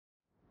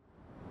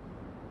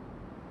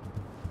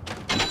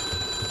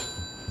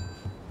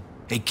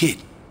Hey,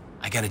 kid,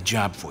 I got a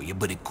job for you,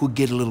 but it could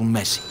get a little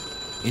messy.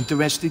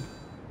 Interested?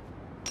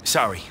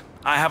 Sorry,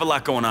 I have a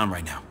lot going on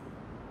right now.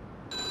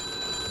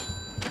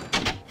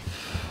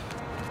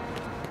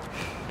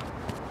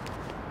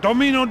 Don't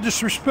mean no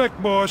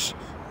disrespect, boss,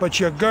 but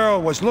your girl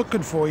was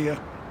looking for you.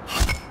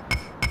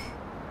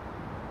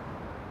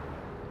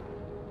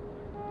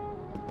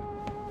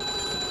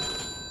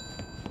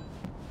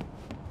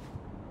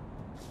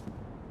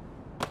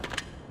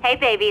 Hey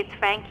baby, it's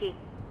Frankie.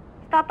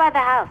 Stop by the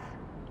house.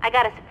 I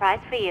got a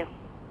surprise for you.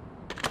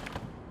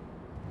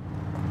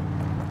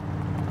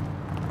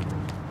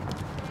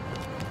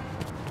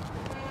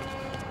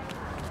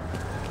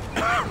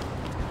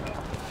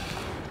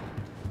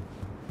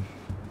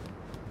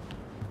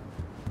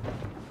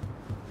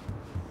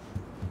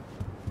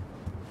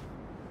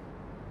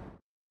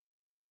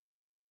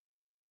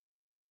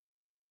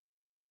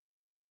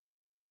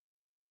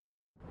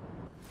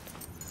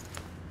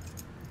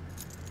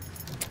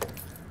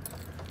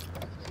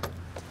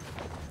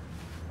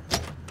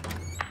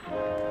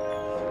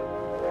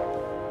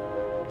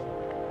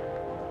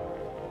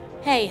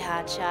 Hey,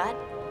 hotshot.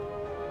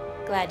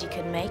 Glad you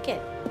could make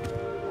it.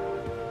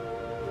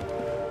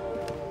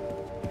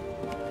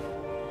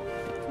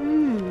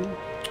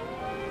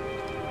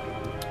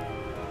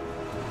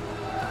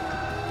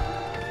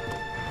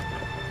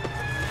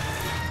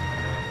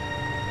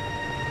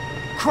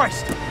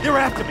 Christ! They're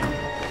after me!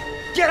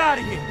 Get out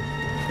of here!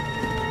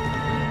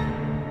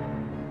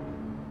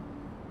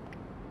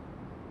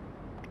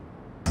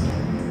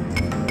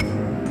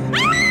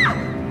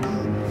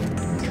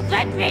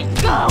 Let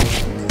me go!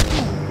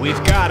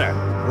 We've got her.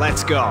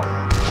 Let's go.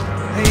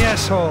 Hey,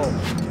 asshole.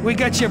 We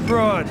got your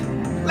broad.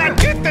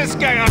 Let's get this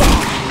guy on!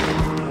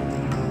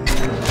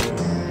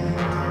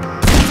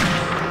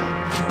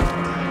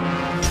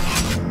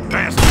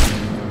 Bastard!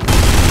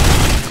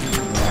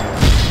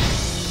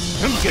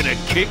 I'm gonna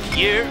kick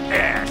your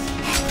ass!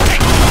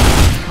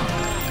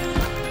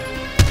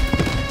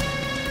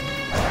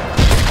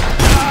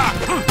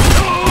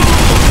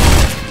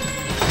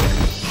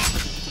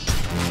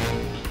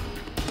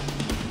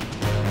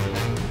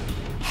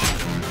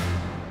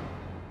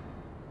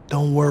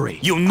 Don't worry.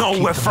 You know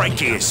where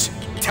Frankie is.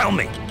 Tell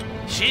me.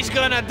 She's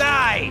gonna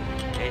die,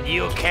 and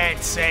you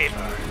can't save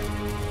her.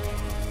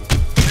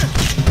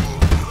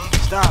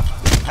 Stop.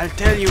 I'll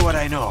tell you what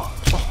I know.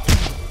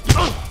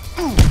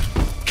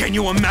 Can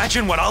you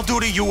imagine what I'll do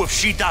to you if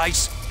she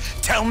dies?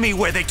 Tell me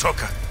where they took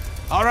her.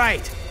 All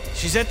right.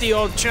 She's at the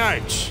old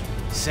church.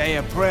 Say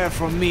a prayer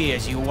for me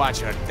as you watch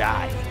her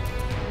die.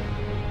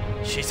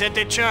 She's at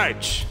the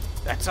church.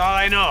 That's all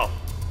I know.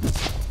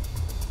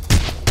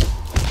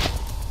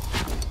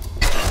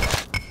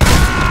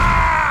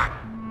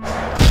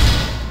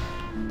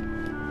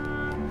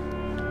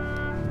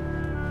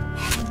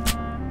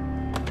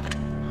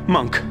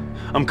 Monk,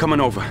 I'm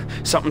coming over.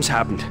 Something's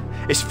happened.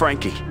 It's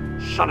Frankie.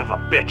 Son of a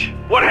bitch.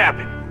 What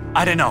happened?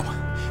 I don't know.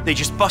 They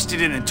just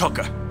busted in and took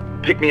her.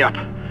 Pick me up.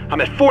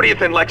 I'm at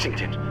 40th and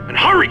Lexington. And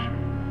hurry!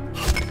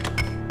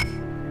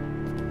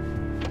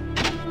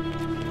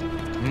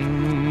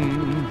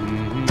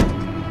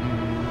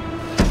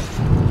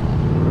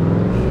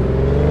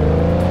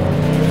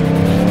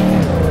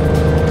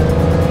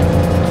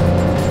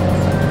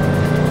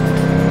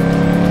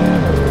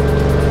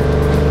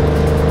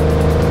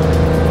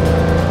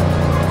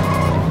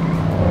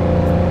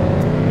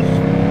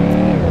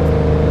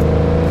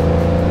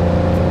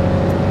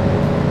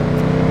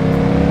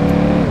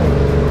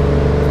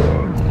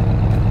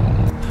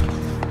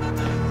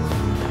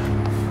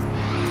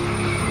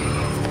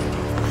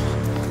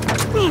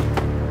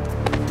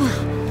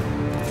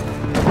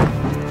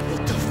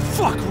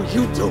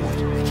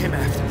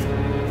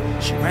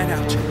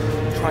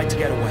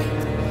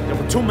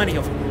 Too many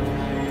of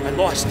them. I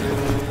lost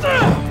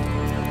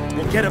her.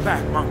 We'll get her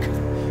back, Monk.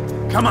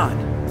 Come on.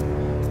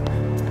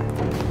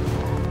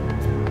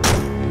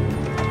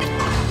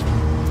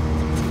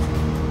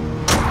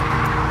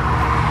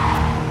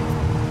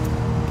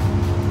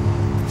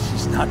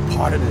 She's not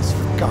part of this,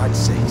 for God's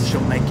sake.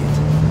 She'll make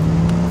it.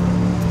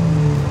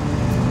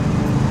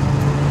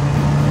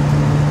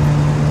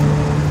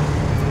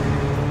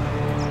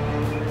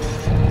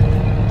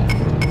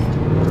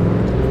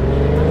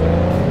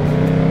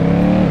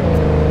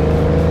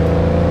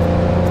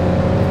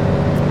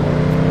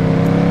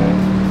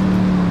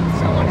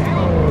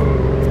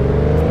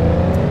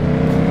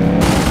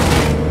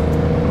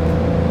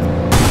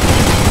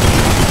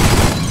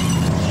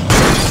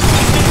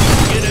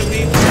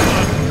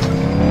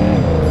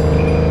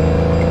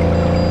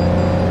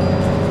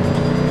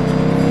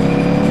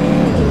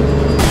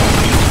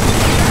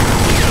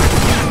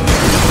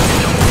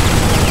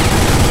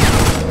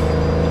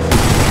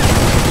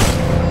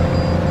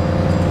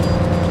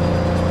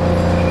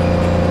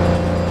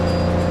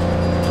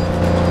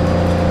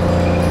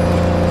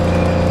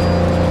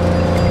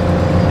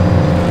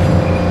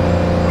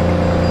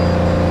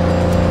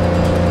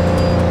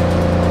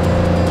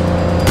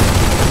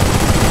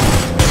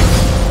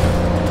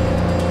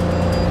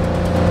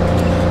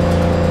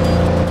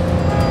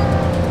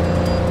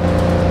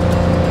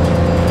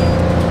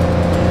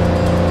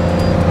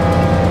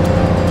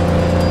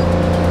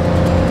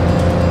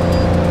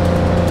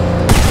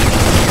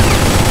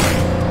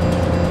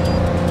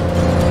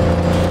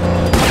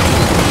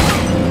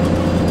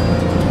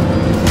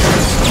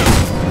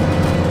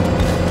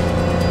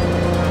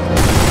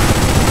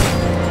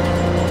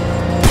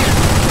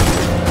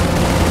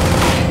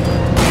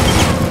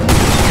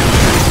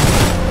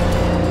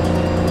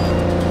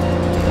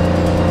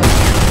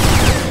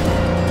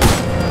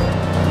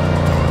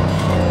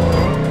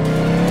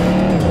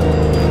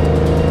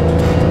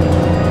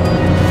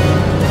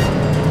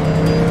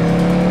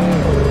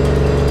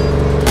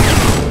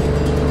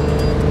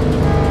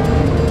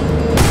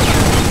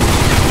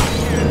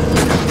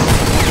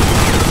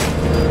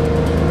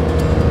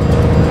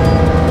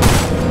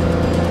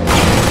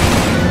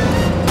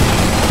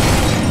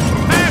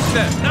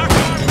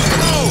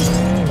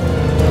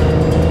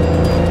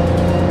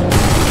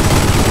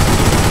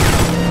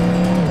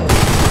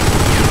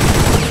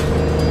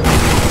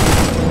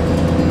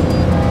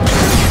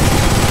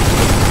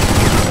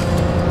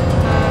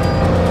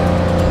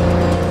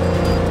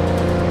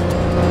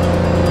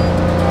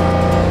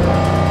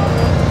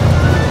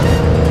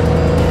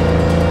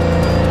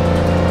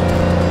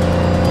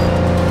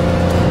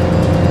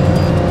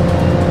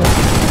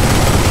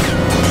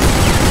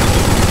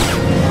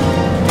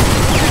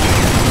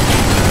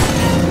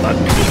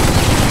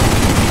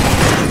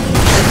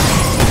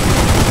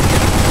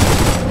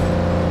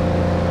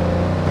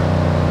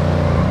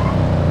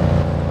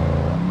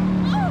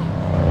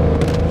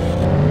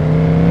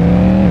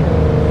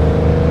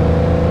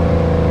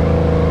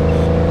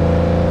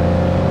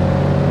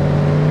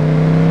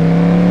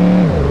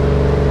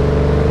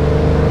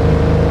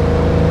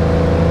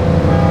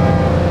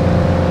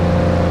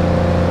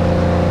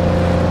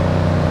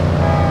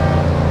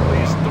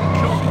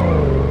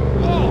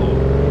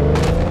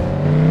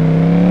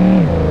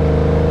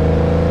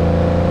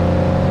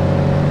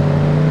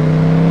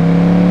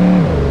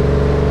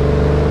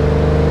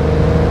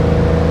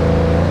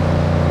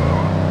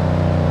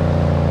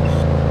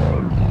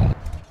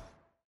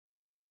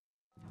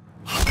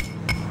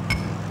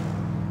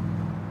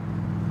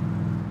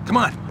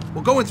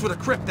 friends with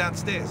a crypt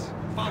downstairs.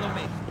 Follow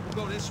me.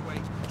 We'll go this way.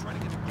 Try to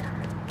get...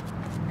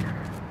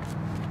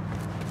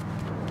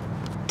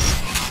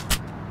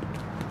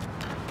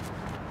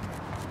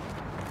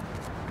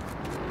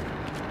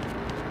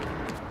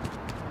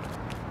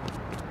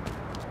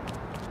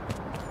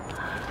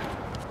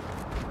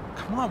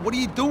 Come on, what are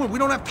you doing? We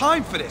don't have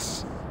time for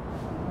this.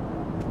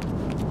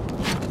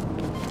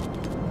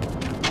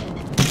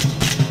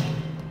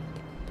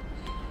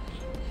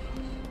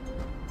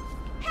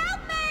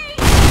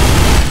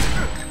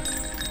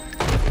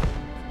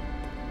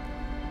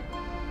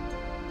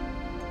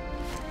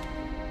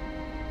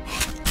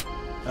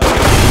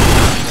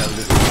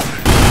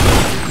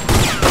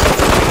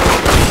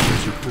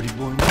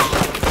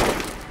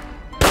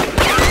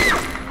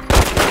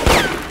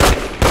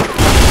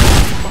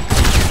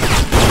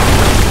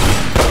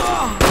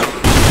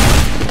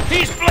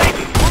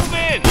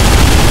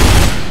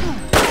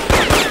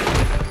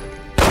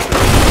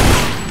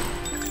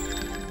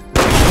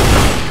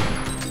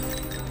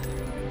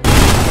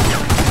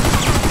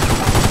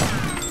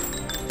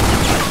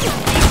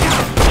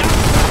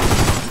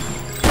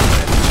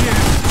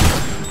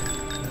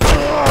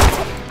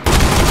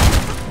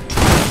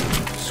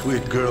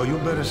 Sweet girl, you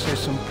better say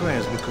some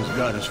prayers because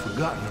God has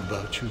forgotten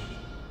about you.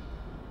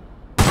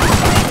 But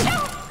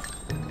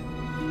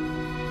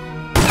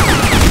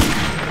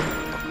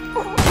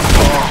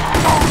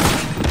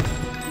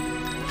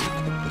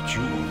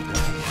you won't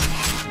die.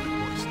 The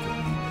boy still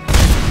need that.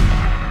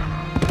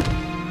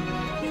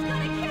 He's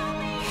gonna kill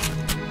me!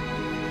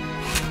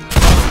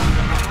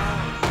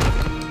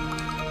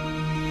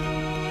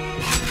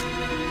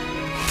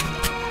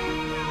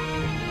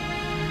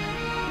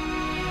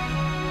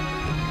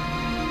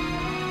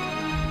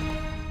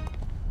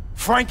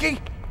 Frankie?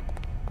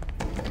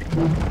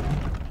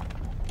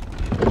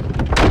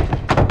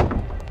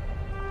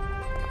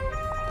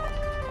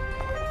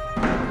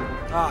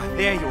 Ah,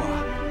 there you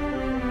are.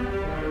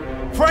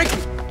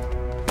 Frankie!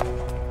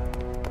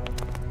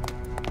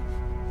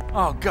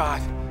 Oh,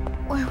 God.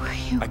 Where were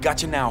you? I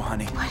got you now,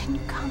 honey. Why didn't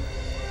you come?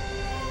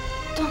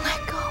 Don't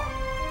let go.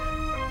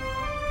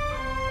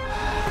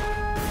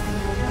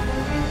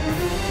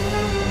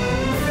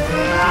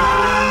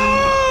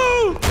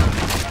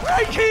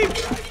 Frankie!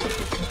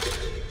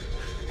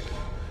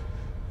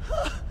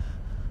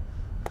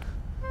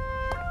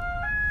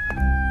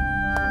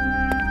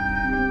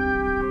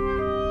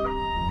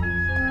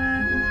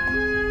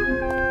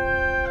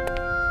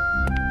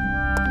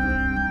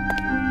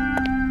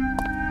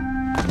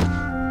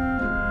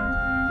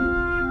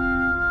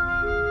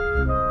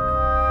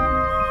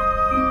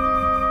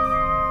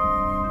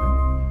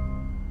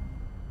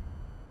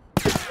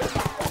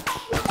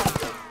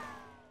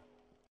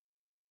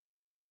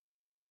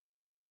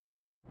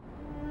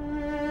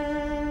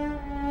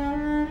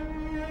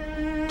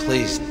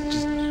 Please,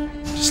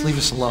 just leave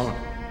us alone.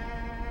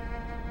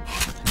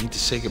 I need to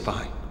say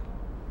goodbye.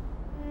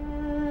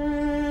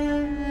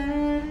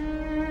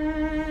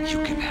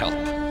 You can help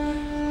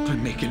by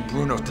making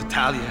Bruno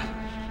Tattaglia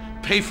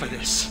pay for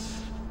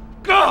this.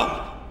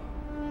 Go!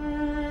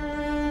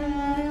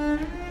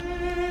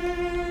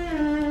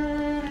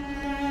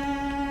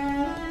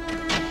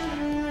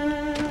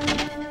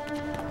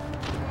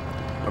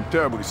 I'm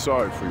terribly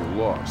sorry for your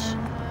loss.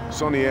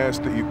 Sonny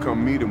asked that you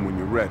come meet him when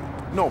you're ready.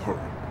 No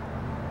hurry.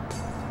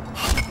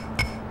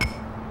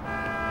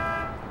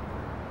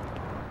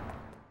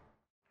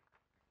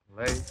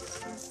 Lake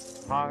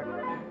Park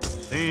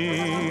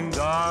seemed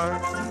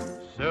dark,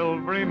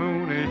 silvery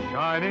moon is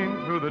shining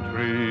through the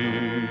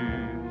trees.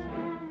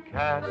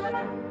 Cast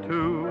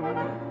to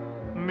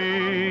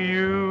me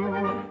you,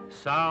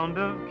 sound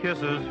of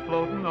kisses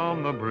floating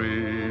on the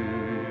breeze.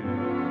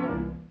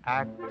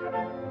 Act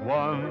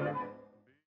 1